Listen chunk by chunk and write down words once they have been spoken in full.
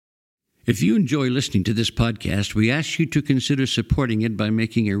If you enjoy listening to this podcast, we ask you to consider supporting it by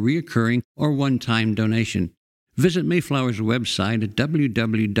making a recurring or one-time donation. Visit Mayflower's website at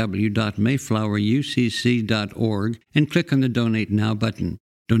www.mayflowerucc.org and click on the Donate Now button.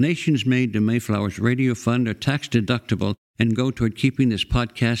 Donations made to Mayflower's Radio Fund are tax-deductible and go toward keeping this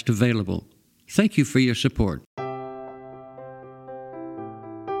podcast available. Thank you for your support.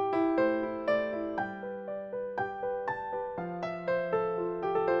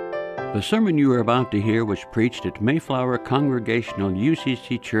 The sermon you are about to hear was preached at Mayflower Congregational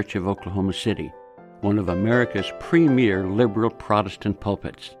UCC Church of Oklahoma City, one of America's premier liberal Protestant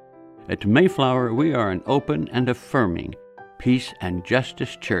pulpits. At Mayflower, we are an open and affirming peace and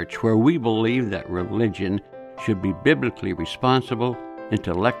justice church where we believe that religion should be biblically responsible,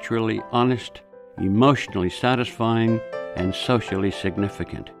 intellectually honest, emotionally satisfying, and socially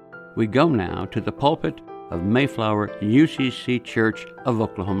significant. We go now to the pulpit of Mayflower UCC Church of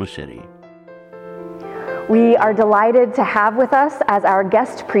Oklahoma City. We are delighted to have with us as our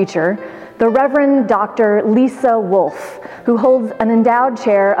guest preacher the Reverend Dr. Lisa Wolf, who holds an endowed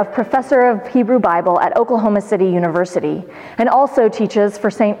chair of Professor of Hebrew Bible at Oklahoma City University and also teaches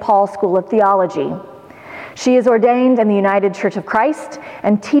for St. Paul School of Theology. She is ordained in the United Church of Christ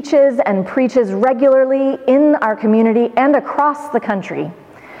and teaches and preaches regularly in our community and across the country.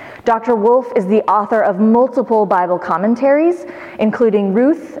 Dr. Wolf is the author of multiple Bible commentaries, including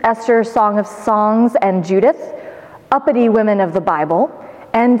Ruth, Esther, Song of Songs, and Judith, Uppity Women of the Bible,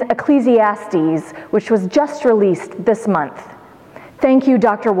 and Ecclesiastes, which was just released this month. Thank you,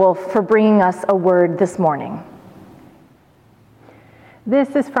 Dr. Wolf, for bringing us a word this morning.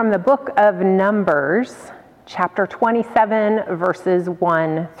 This is from the book of Numbers, chapter 27, verses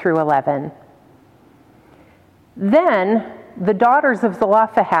 1 through 11. Then the daughters of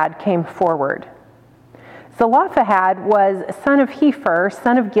Zelophehad came forward. Zelophehad was son of Hepher,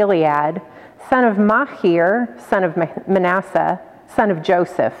 son of Gilead, son of Machir, son of Manasseh, son of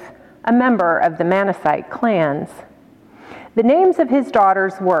Joseph, a member of the Manassite clans. The names of his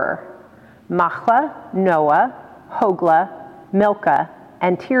daughters were Machlah, Noah, Hoglah, Milcah,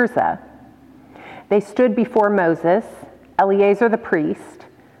 and Tirzah. They stood before Moses, Eleazar the priest,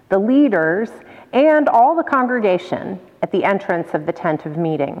 the leaders, and all the congregation at the entrance of the tent of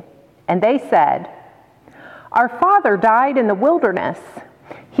meeting. And they said, "Our father died in the wilderness.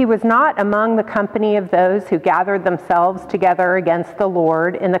 He was not among the company of those who gathered themselves together against the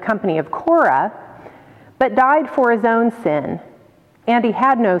Lord in the company of Korah, but died for his own sin, and he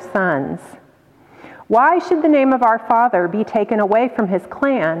had no sons. Why should the name of our father be taken away from his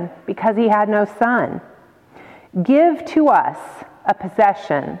clan because he had no son? Give to us a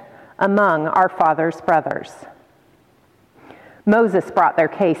possession among our father's brothers." Moses brought their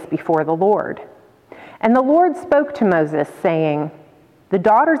case before the Lord. And the Lord spoke to Moses, saying, "The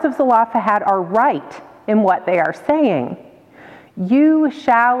daughters of Zelophehad are right in what they are saying. You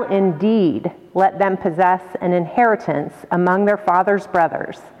shall indeed let them possess an inheritance among their father's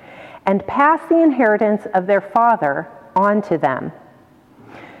brothers, and pass the inheritance of their father on to them.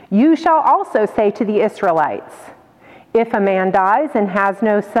 You shall also say to the Israelites, if a man dies and has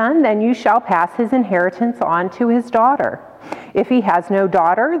no son, then you shall pass his inheritance on to his daughter. If he has no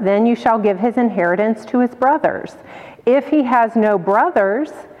daughter, then you shall give his inheritance to his brothers. If he has no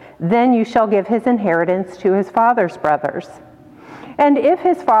brothers, then you shall give his inheritance to his father's brothers. And if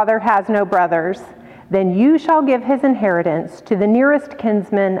his father has no brothers, then you shall give his inheritance to the nearest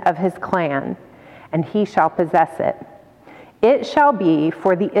kinsman of his clan, and he shall possess it. It shall be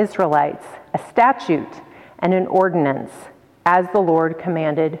for the Israelites a statute and an ordinance, as the Lord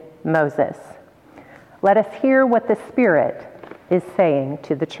commanded Moses." Let us hear what the Spirit is saying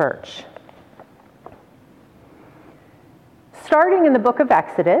to the church. Starting in the book of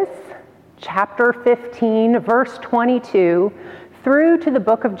Exodus, chapter 15, verse 22, through to the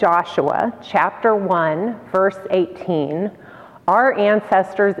book of Joshua, chapter 1, verse 18, our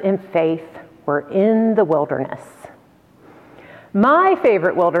ancestors in faith were in the wilderness. My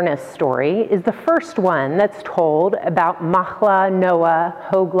favorite wilderness story is the first one that's told about Machlah, Noah,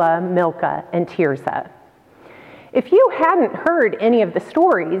 Hoglah, Milcah, and Tirzah. If you hadn't heard any of the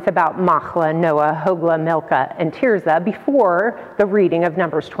stories about Machlah, Noah, Hoglah, Milcah, and Tirzah before the reading of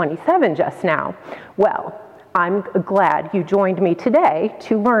Numbers 27 just now, well, I'm glad you joined me today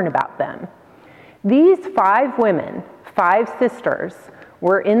to learn about them. These 5 women, 5 sisters,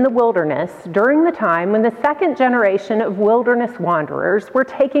 were in the wilderness during the time when the second generation of wilderness wanderers were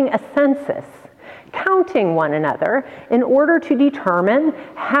taking a census, counting one another in order to determine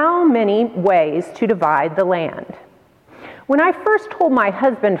how many ways to divide the land. When I first told my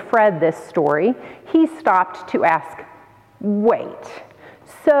husband Fred this story, he stopped to ask, "Wait,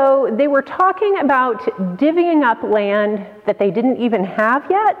 So they were talking about divvying up land that they didn't even have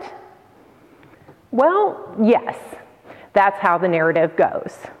yet? Well, yes, that's how the narrative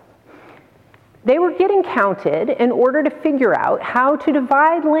goes. They were getting counted in order to figure out how to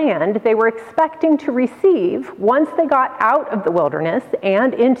divide land they were expecting to receive once they got out of the wilderness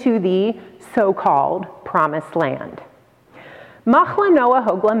and into the so-called promised land. Machlah, Noah,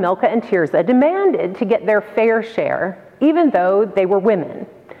 Hoglah, Milcah, and Tirzah demanded to get their fair share, even though they were women,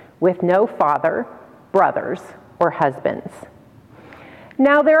 with no father, brothers, or husbands.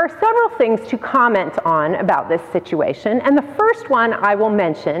 Now, there are several things to comment on about this situation, and the first one I will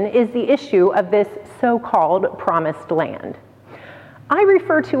mention is the issue of this so-called promised land. I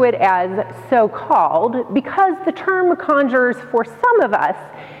refer to it as so-called because the term conjures for some of us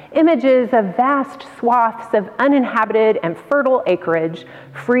images of vast swaths of uninhabited and fertile acreage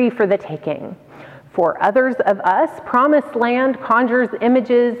free for the taking. For others of us, promised land conjures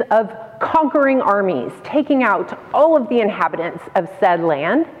images of conquering armies, taking out all of the inhabitants of said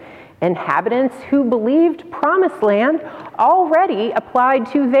land, inhabitants who believed promised land already applied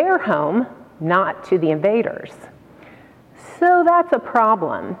to their home, not to the invaders. So that's a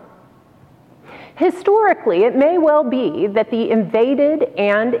problem. Historically, it may well be that the invaded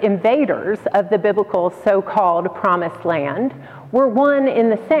and invaders of the biblical so-called promised land were one in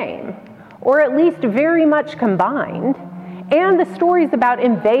the same, or at least very much combined, and the stories about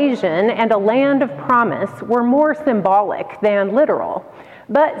invasion and a land of promise were more symbolic than literal.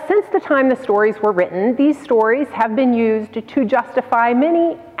 But since the time the stories were written, these stories have been used to justify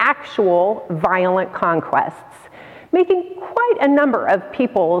many actual violent conquests, making quite a number of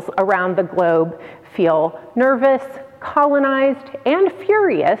peoples around the globe feel nervous, colonized, and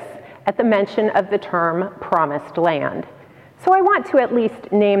furious at the mention of the term promised land. So I want to at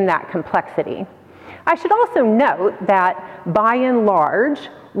least name that complexity. I should also note that, by and large,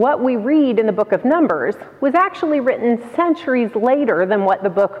 what we read in the book of Numbers was actually written centuries later than what the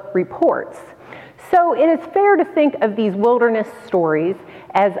book reports. So it is fair to think of these wilderness stories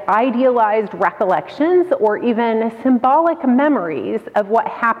as idealized recollections or even symbolic memories of what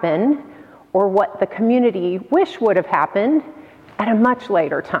happened or what the community wish would have happened at a much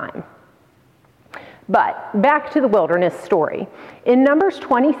later time. But back to the wilderness story. In Numbers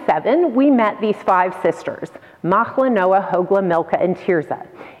 27, we met these 5 sisters, Machlah, Noah, Hoglah, Milcah, and Tirzah,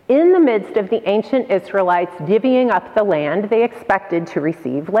 in the midst of the ancient Israelites divvying up the land they expected to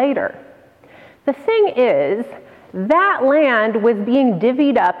receive later. The thing is, that land was being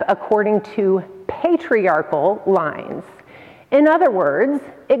divvied up according to patriarchal lines. In other words,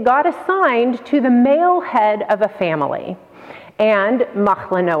 it got assigned to the male head of a family. And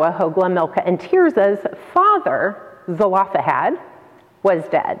Machlah, Noah, Hoglah, Milcah, and Tirzah's father, Zelophehad, was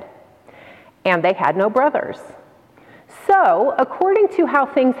dead. And they had no brothers. So, according to how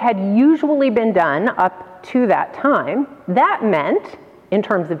things had usually been done up to that time, that meant, in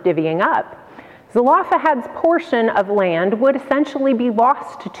terms of divvying up, Zelophehad's portion of land would essentially be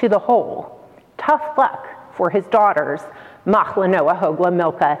lost to the whole. Tough luck for his daughters, Machlah, Noah, Hoglah,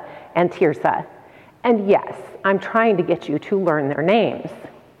 Milcah, and Tirzah. And yes, I'm trying to get you to learn their names.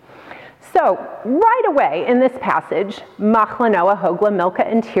 So, right away in this passage, Machlah, Noah, Hoglah, Milcah,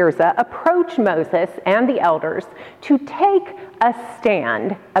 and Tirzah approach Moses and the elders to take a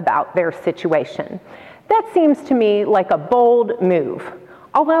stand about their situation. That seems to me like a bold move,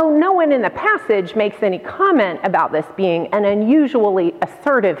 although no one in the passage makes any comment about this being an unusually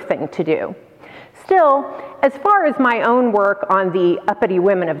assertive thing to do. Still, as far as my own work on the uppity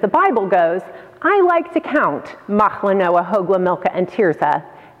women of the Bible goes, I like to count Machlah, Noah, Hoglah, Milcah, and Tirzah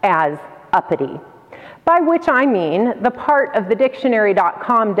as uppity, by which I mean the part of the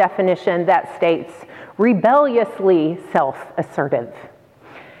dictionary.com definition that states rebelliously self-assertive.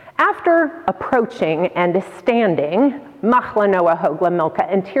 After approaching and standing, Machlah, Noah, Hoglah, Milcah,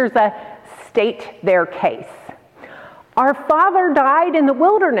 and Tirzah state their case. Our father died in the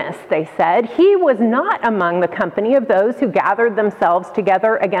wilderness, they said. He was not among the company of those who gathered themselves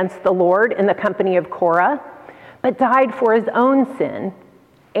together against the Lord in the company of Korah, but died for his own sin,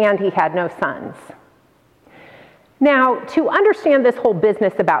 and he had no sons. Now, to understand this whole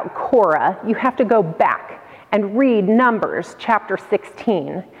business about Korah, you have to go back and read Numbers chapter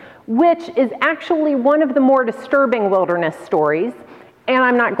 16, which is actually one of the more disturbing wilderness stories, and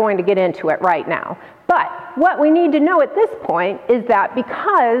I'm not going to get into it right now. But what we need to know at this point is that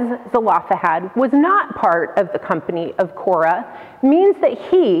because Zelophehad was not part of the company of Korah, means that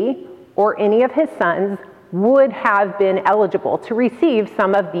he or any of his sons would have been eligible to receive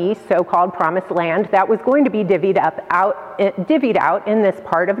some of the so-called promised land that was going to be divvied out in this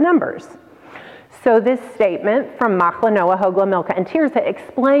part of Numbers. So this statement from Machlah, Noah, Hoglah, Milcah, and Tirzah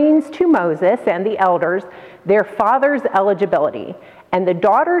explains to Moses and the elders their father's eligibility. And the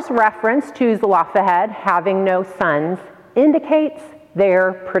daughter's reference to Zelophehad having no sons indicates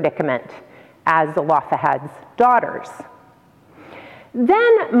their predicament as Zelophehad's daughters.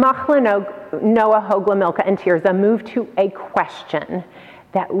 Then Machlah, Noah, Hoglah, Milcah, and Tirzah move to a question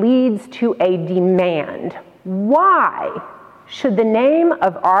that leads to a demand. Why should the name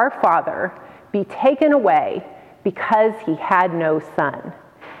of our father be taken away because he had no son?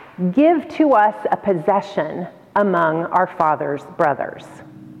 Give to us a possession among our father's brothers.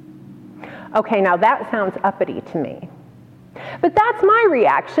 Okay, now that sounds uppity to me. But that's my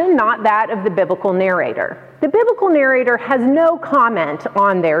reaction, not that of the biblical narrator. The biblical narrator has no comment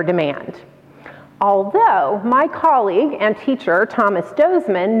on their demand. Although my colleague and teacher, Thomas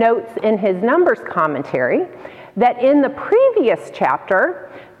Dozeman, notes in his Numbers commentary that in the previous chapter,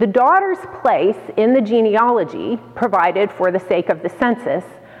 the daughter's place in the genealogy provided for the sake of the census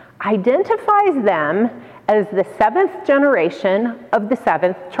identifies them as the seventh generation of the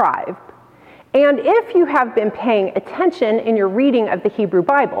seventh tribe. And if you have been paying attention in your reading of the Hebrew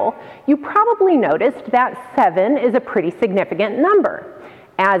Bible, you probably noticed that 7 is a pretty significant number,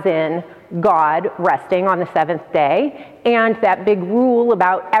 as in God resting on the seventh day, and that big rule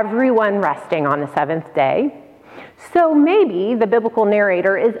about everyone resting on the seventh day. So maybe the biblical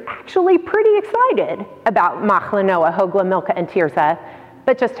narrator is actually pretty excited about Machlah, Noah, Hoglah, Milcah, and Tirzah,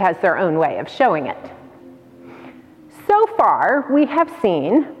 but just has their own way of showing it. So far, we have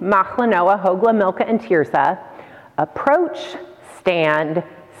seen Machlah, Noah, Hoglah, Milcah, and Tirzah approach, stand,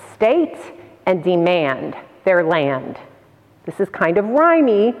 state, and demand their land. This is kind of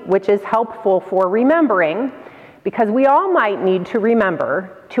rhymey, which is helpful for remembering, because we all might need to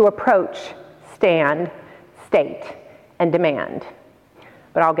remember to approach, stand, state, and demand.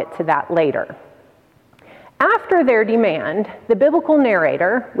 But I'll get to that later. After their demand, the biblical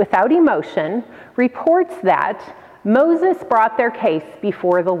narrator, without emotion, reports that Moses brought their case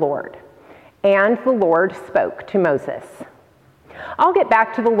before the Lord, and the Lord spoke to Moses. I'll get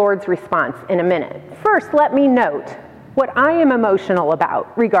back to the Lord's response in a minute. First, let me note what I am emotional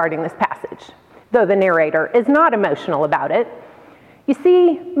about regarding this passage, though the narrator is not emotional about it. You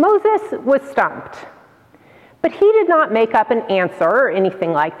see, Moses was stumped, but he did not make up an answer or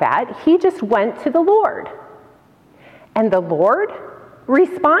anything like that. He just went to the Lord, and the Lord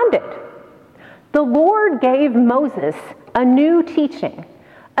responded. The Lord gave Moses a new teaching,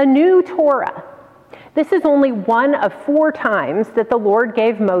 a new Torah. This is only one of 4 times that the Lord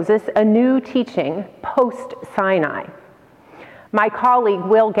gave Moses a new teaching post-Sinai. My colleague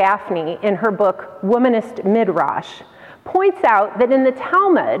Will Gaffney, in her book Womanist Midrash, points out that in the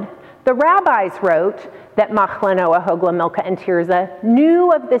Talmud, the rabbis wrote that Machlah, Noah, Hoglah, Milcah, and Tirzah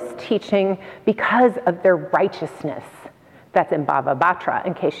knew of this teaching because of their righteousness. That's in Bava Batra,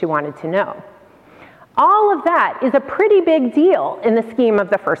 in case you wanted to know. All of that is a pretty big deal in the scheme of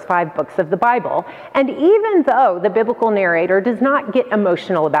the first 5 books of the Bible. And even though the biblical narrator does not get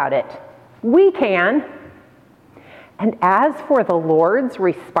emotional about it, we can. And as for the Lord's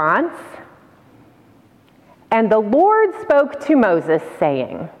response, and the Lord spoke to Moses,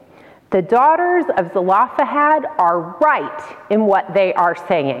 saying, the daughters of Zelophehad are right in what they are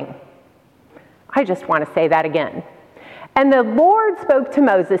saying. I just want to say that again. And the Lord spoke to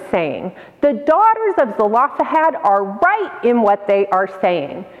Moses, saying, the daughters of Zelophehad are right in what they are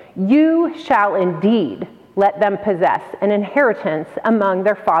saying. You shall indeed let them possess an inheritance among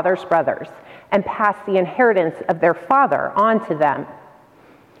their father's brothers, and pass the inheritance of their father on to them.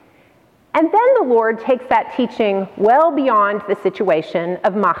 And then the Lord takes that teaching well beyond the situation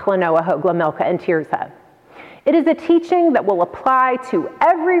of Machlah, Noah, Hoglah, Milcah, and Tirzah. It is a teaching that will apply to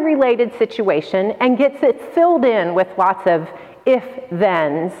every related situation and gets it filled in with lots of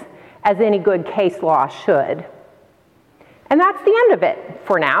if-thens, as any good case law should. And that's the end of it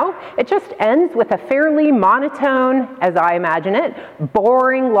for now. It just ends with a fairly monotone, as I imagine it,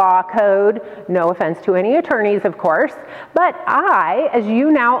 boring law code. No offense to any attorneys, of course. But I, as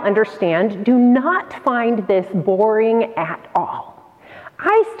you now understand, do not find this boring at all.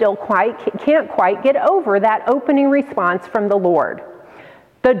 I still can't quite get over that opening response from the Lord.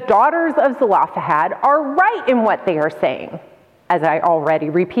 The daughters of Zelophehad are right in what they are saying. As I already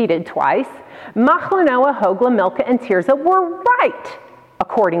repeated twice, Machlah, Noah, Hoglah, Milcah, and Tirzah were right,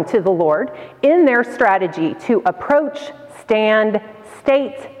 according to the Lord, in their strategy to approach, stand,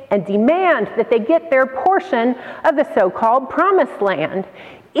 state, and demand that they get their portion of the so-called promised land,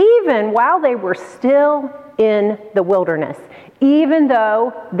 even while they were still in the wilderness, even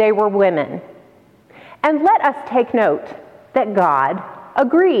though they were women. And let us take note that God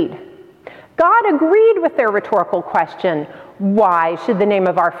agreed. God agreed with their rhetorical question, why should the name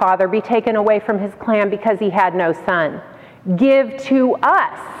of our father be taken away from his clan because he had no son? Give to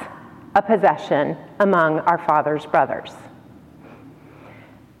us a possession among our father's brothers.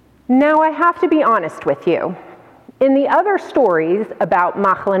 Now I have to be honest with you. In the other stories about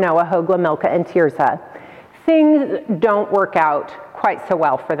Machlon, Noah, Hogla, Milcah, and Tirzah, things don't work out quite so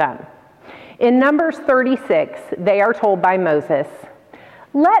well for them. In Numbers 36, they are told by Moses,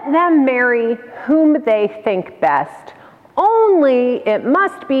 let them marry whom they think best, only it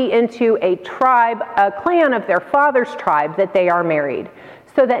must be into a tribe, a clan of their father's tribe that they are married,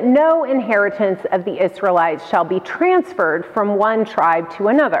 so that no inheritance of the Israelites shall be transferred from one tribe to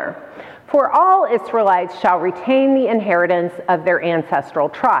another. For all Israelites shall retain the inheritance of their ancestral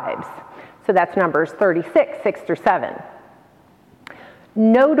tribes. So that's Numbers 36, 6 through 7.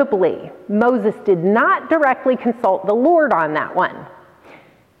 Notably, Moses did not directly consult the Lord on that one.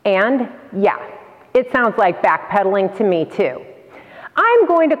 And yeah, it sounds like backpedaling to me too. I'm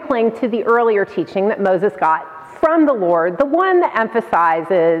going to cling to the earlier teaching that Moses got from the Lord, the one that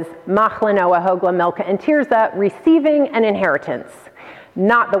emphasizes Machlon, Noah, Hogla, Milcah, and Tirzah receiving an inheritance,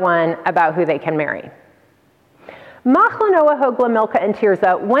 not the one about who they can marry. Machlon, Noah, Hogla, Milcah, and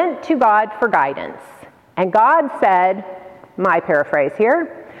Tirzah went to God for guidance, and God said, my paraphrase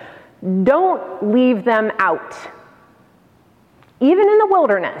here, don't leave them out. Even in the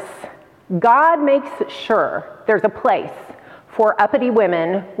wilderness, God makes sure there's a place for uppity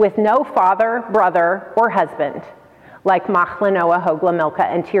women with no father, brother, or husband, like Machlon, Noah, Hogla, Milcah,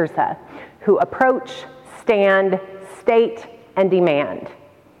 and Tirzah, who approach, stand, state, and demand,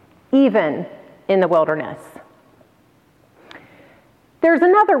 even in the wilderness. There's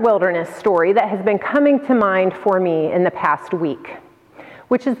another wilderness story that has been coming to mind for me in the past week,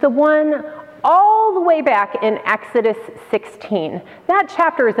 which is the one all the way back in Exodus 16. That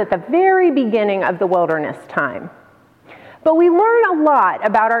chapter is at the very beginning of the wilderness time. But we learn a lot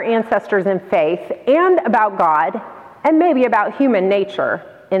about our ancestors in faith and about God, and maybe about human nature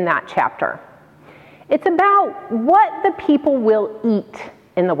in that chapter. It's about what the people will eat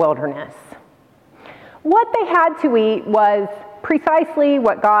in the wilderness. What they had to eat was precisely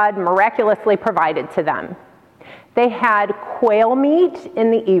what God miraculously provided to them. They had quail meat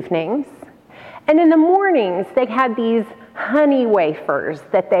in the evenings, and in the mornings they had these honey wafers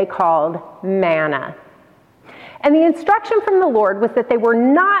that they called manna. And the instruction from the Lord was that they were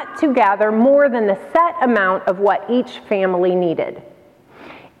not to gather more than the set amount of what each family needed.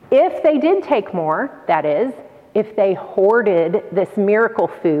 If they did take more, that is, if they hoarded this miracle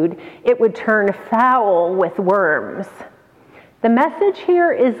food, it would turn foul with worms. The message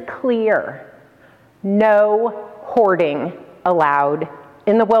here is clear. No hoarding allowed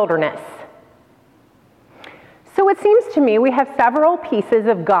in the wilderness. So it seems to me we have several pieces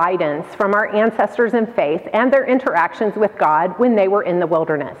of guidance from our ancestors in faith and their interactions with God when they were in the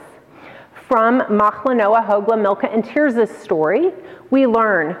wilderness. From Machlon, Noah, Hogla, Milcah, and Tirzah's story, we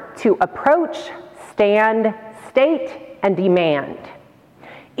learn to approach, stand, state, and demand,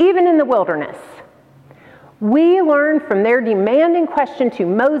 even in the wilderness. We learn from their demanding question to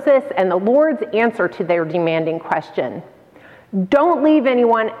Moses and the Lord's answer to their demanding question. Don't leave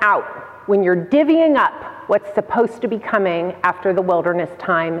anyone out when you're divvying up what's supposed to be coming after the wilderness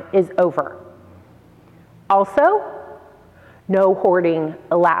time is over. Also, no hoarding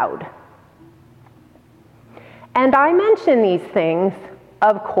allowed. And I mention these things,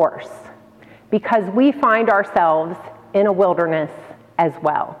 of course, because we find ourselves in a wilderness as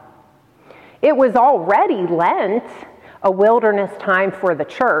well. It was already Lent, a wilderness time for the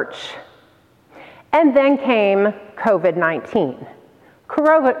church, and then came COVID-19,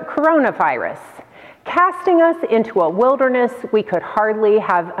 coronavirus, casting us into a wilderness we could hardly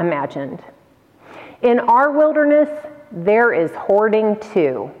have imagined. In our wilderness, there is hoarding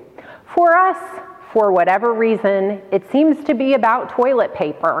too. For us, for whatever reason, it seems to be about toilet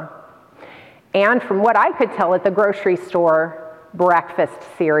paper. And from what I could tell at the grocery store, breakfast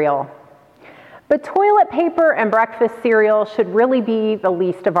cereal. But toilet paper and breakfast cereal should really be the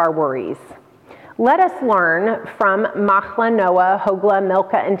least of our worries. Let us learn from Machlon, Noah, Hogla,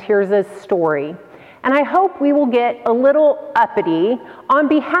 Milcah, and Tirzah's story. And I hope we will get a little uppity on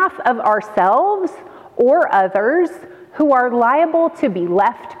behalf of ourselves or others who are liable to be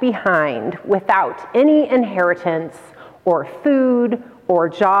left behind without any inheritance or food or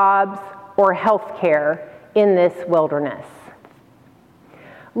jobs or health care in this wilderness.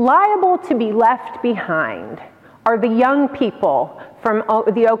 Liable to be left behind are the young people from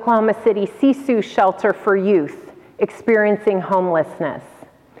the Oklahoma City Sisu Shelter for Youth experiencing homelessness.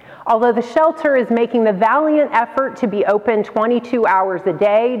 Although the shelter is making the valiant effort to be open 22 hours a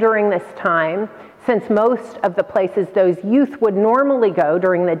day during this time, since most of the places those youth would normally go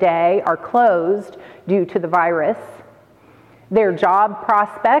during the day are closed due to the virus, their job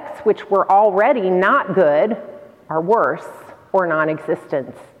prospects, which were already not good, are worse or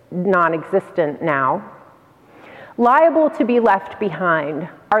non-existent now. Liable to be left behind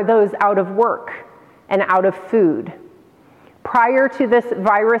are those out of work and out of food. Prior to this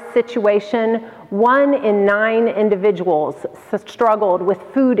virus situation, 1 in 9 individuals struggled with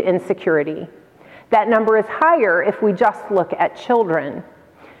food insecurity. That number is higher if we just look at children.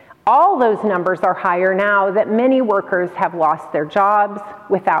 All those numbers are higher now that many workers have lost their jobs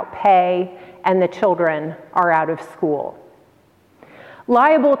without pay and the children are out of school.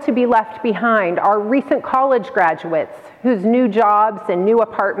 Liable to be left behind are recent college graduates whose new jobs and new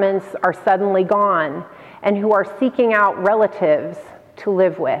apartments are suddenly gone and who are seeking out relatives to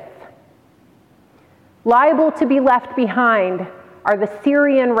live with. Liable to be left behind are the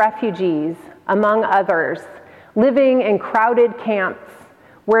Syrian refugees, among others, living in crowded camps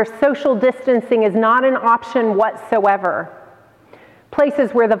where social distancing is not an option whatsoever,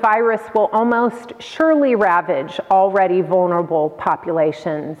 places where the virus will almost surely ravage already vulnerable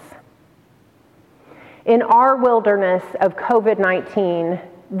populations. In our wilderness of COVID-19,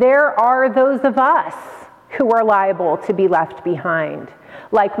 there are those of us who are liable to be left behind,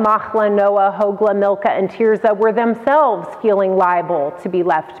 like Machla, Noah, Hogla, Milka, and Tirzah were themselves feeling liable to be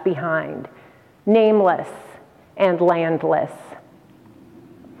left behind, nameless and landless.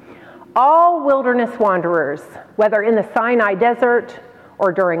 All wilderness wanderers, whether in the Sinai Desert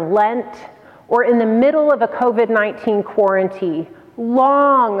or during Lent or in the middle of a COVID-19 quarantine,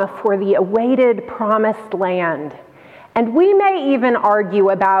 long for the awaited promised land. And we may even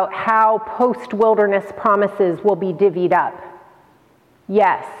argue about how post-wilderness promises will be divvied up.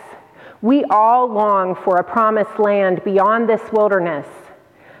 Yes, we all long for a promised land beyond this wilderness,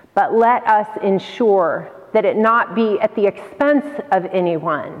 but let us ensure that it not be at the expense of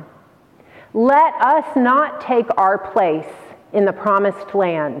anyone. Let us not take our place in the promised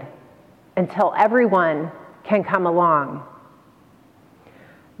land until everyone can come along.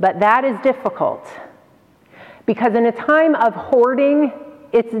 But that is difficult, because in a time of hoarding,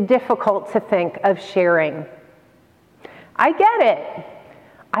 it's difficult to think of sharing. I get it.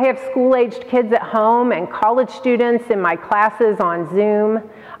 I have school-aged kids at home and college students in my classes on Zoom.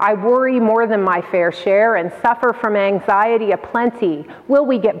 I worry more than my fair share and suffer from anxiety aplenty. Will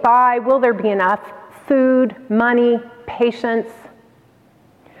we get by? Will there be enough food, money, patience?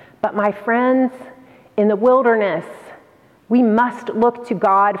 But my friends, in the wilderness, we must look to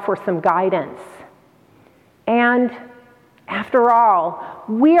God for some guidance. And after all,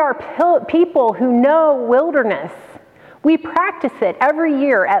 we are people who know wilderness. We practice it every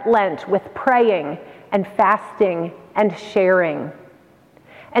year at Lent with praying and fasting and sharing.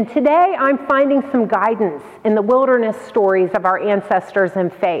 And today I'm finding some guidance in the wilderness stories of our ancestors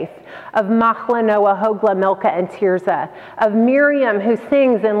in faith, of Machla, Noah, Hogla, Milka, and Tirzah, of Miriam who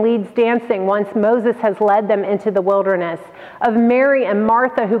sings and leads dancing once Moses has led them into the wilderness, of Mary and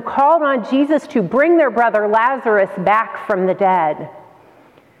Martha who called on Jesus to bring their brother Lazarus back from the dead.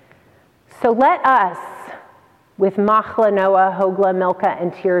 So let us, with Machla, Noah, Hogla, Milka,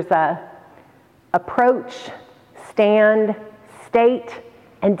 and Tirzah, approach, stand, state,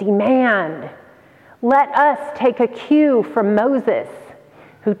 and demand. Let us take a cue from Moses,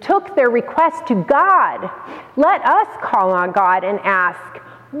 who took their request to God. Let us call on God and ask,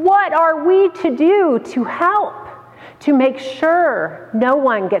 what are we to do to help, to make sure no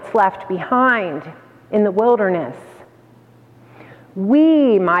one gets left behind in the wilderness?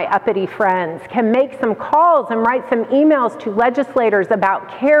 We, my uppity friends, can make some calls and write some emails to legislators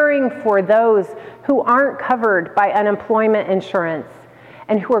about caring for those who aren't covered by unemployment insurance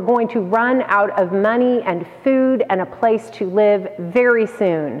and who are going to run out of money and food and a place to live very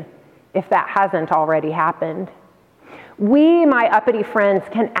soon, if that hasn't already happened. We, my uppity friends,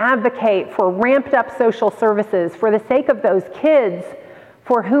 can advocate for ramped up social services for the sake of those kids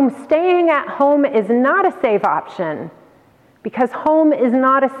for whom staying at home is not a safe option, because home is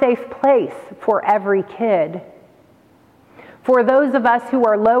not a safe place for every kid. For those of us who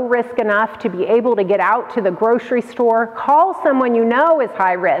are low risk enough to be able to get out to the grocery store, call someone you know is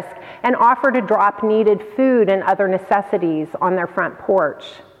high risk and offer to drop needed food and other necessities on their front porch.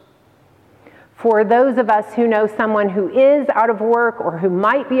 For those of us who know someone who is out of work or who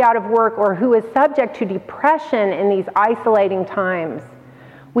might be out of work or who is subject to depression in these isolating times,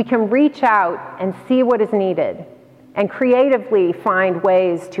 we can reach out and see what is needed and creatively find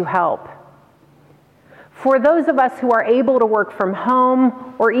ways to help. For those of us who are able to work from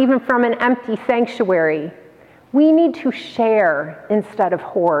home or even from an empty sanctuary, we need to share instead of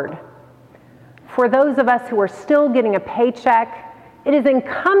hoard. For those of us who are still getting a paycheck, it is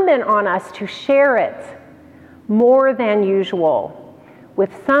incumbent on us to share it more than usual with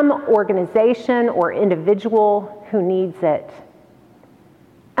some organization or individual who needs it.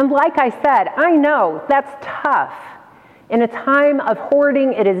 And like I said, I know that's tough. In a time of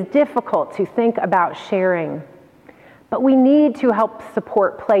hoarding, it is difficult to think about sharing. But we need to help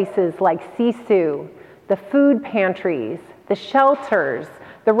support places like Sisu, the food pantries, the shelters,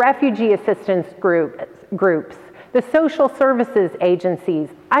 the refugee assistance groups, the social services agencies.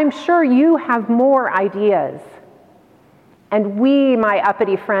 I'm sure you have more ideas. And we, my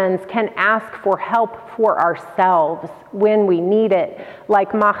uppity friends, can ask for help for ourselves when we need it,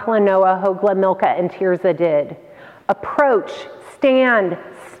 like Machla, Noah, Hogla, Milka, and Tirza did. Approach, stand,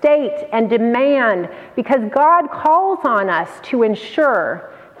 state, and demand, because God calls on us to ensure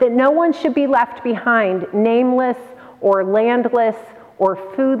that no one should be left behind, nameless or landless or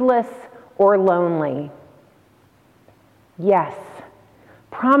foodless or lonely. Yes,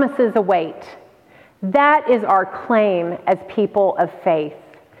 promises await. That is our claim as people of faith.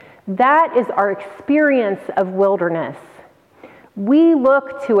 That is our experience of wilderness. We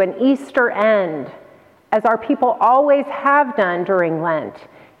look to an Easter end, as our people always have done during Lent,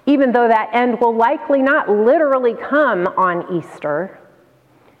 even though that end will likely not literally come on Easter.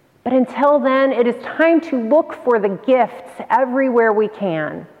 But until then, it is time to look for the gifts everywhere we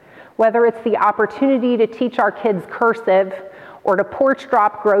can, whether it's the opportunity to teach our kids cursive or to porch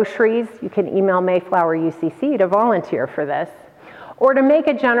drop groceries. You can email Mayflower UCC to volunteer for this, or to make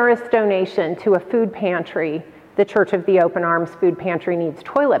a generous donation to a food pantry. The Church of the Open Arms food pantry needs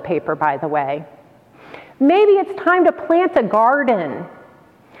toilet paper, by the way. Maybe it's time to plant a garden.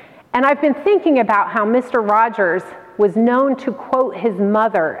 And I've been thinking about how Mr. Rogers was known to quote his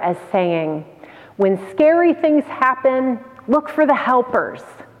mother as saying, "When scary things happen, look for the helpers."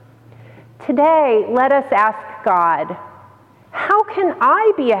 Today, let us ask God, how can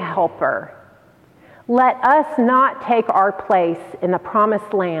I be a helper? Let us not take our place in the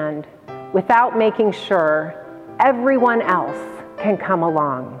promised land without making sure everyone else can come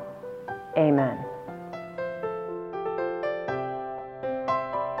along. Amen.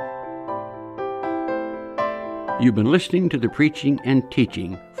 You've been listening to the preaching and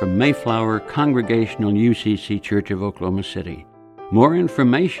teaching from Mayflower Congregational UCC Church of Oklahoma City. More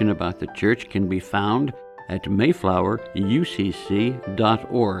information about the church can be found at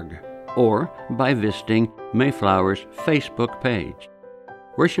mayflowerucc.org or by visiting Mayflower's Facebook page.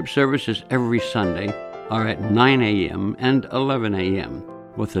 Worship services every Sunday are at 9 a.m. and 11 a.m.,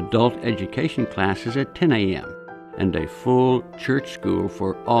 with adult education classes at 10 a.m., and a full church school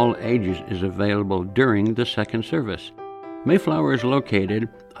for all ages is available during the second service. Mayflower is located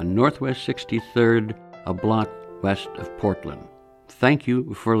on Northwest 63rd, a block west of Portland. Thank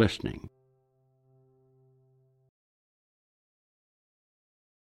you for listening.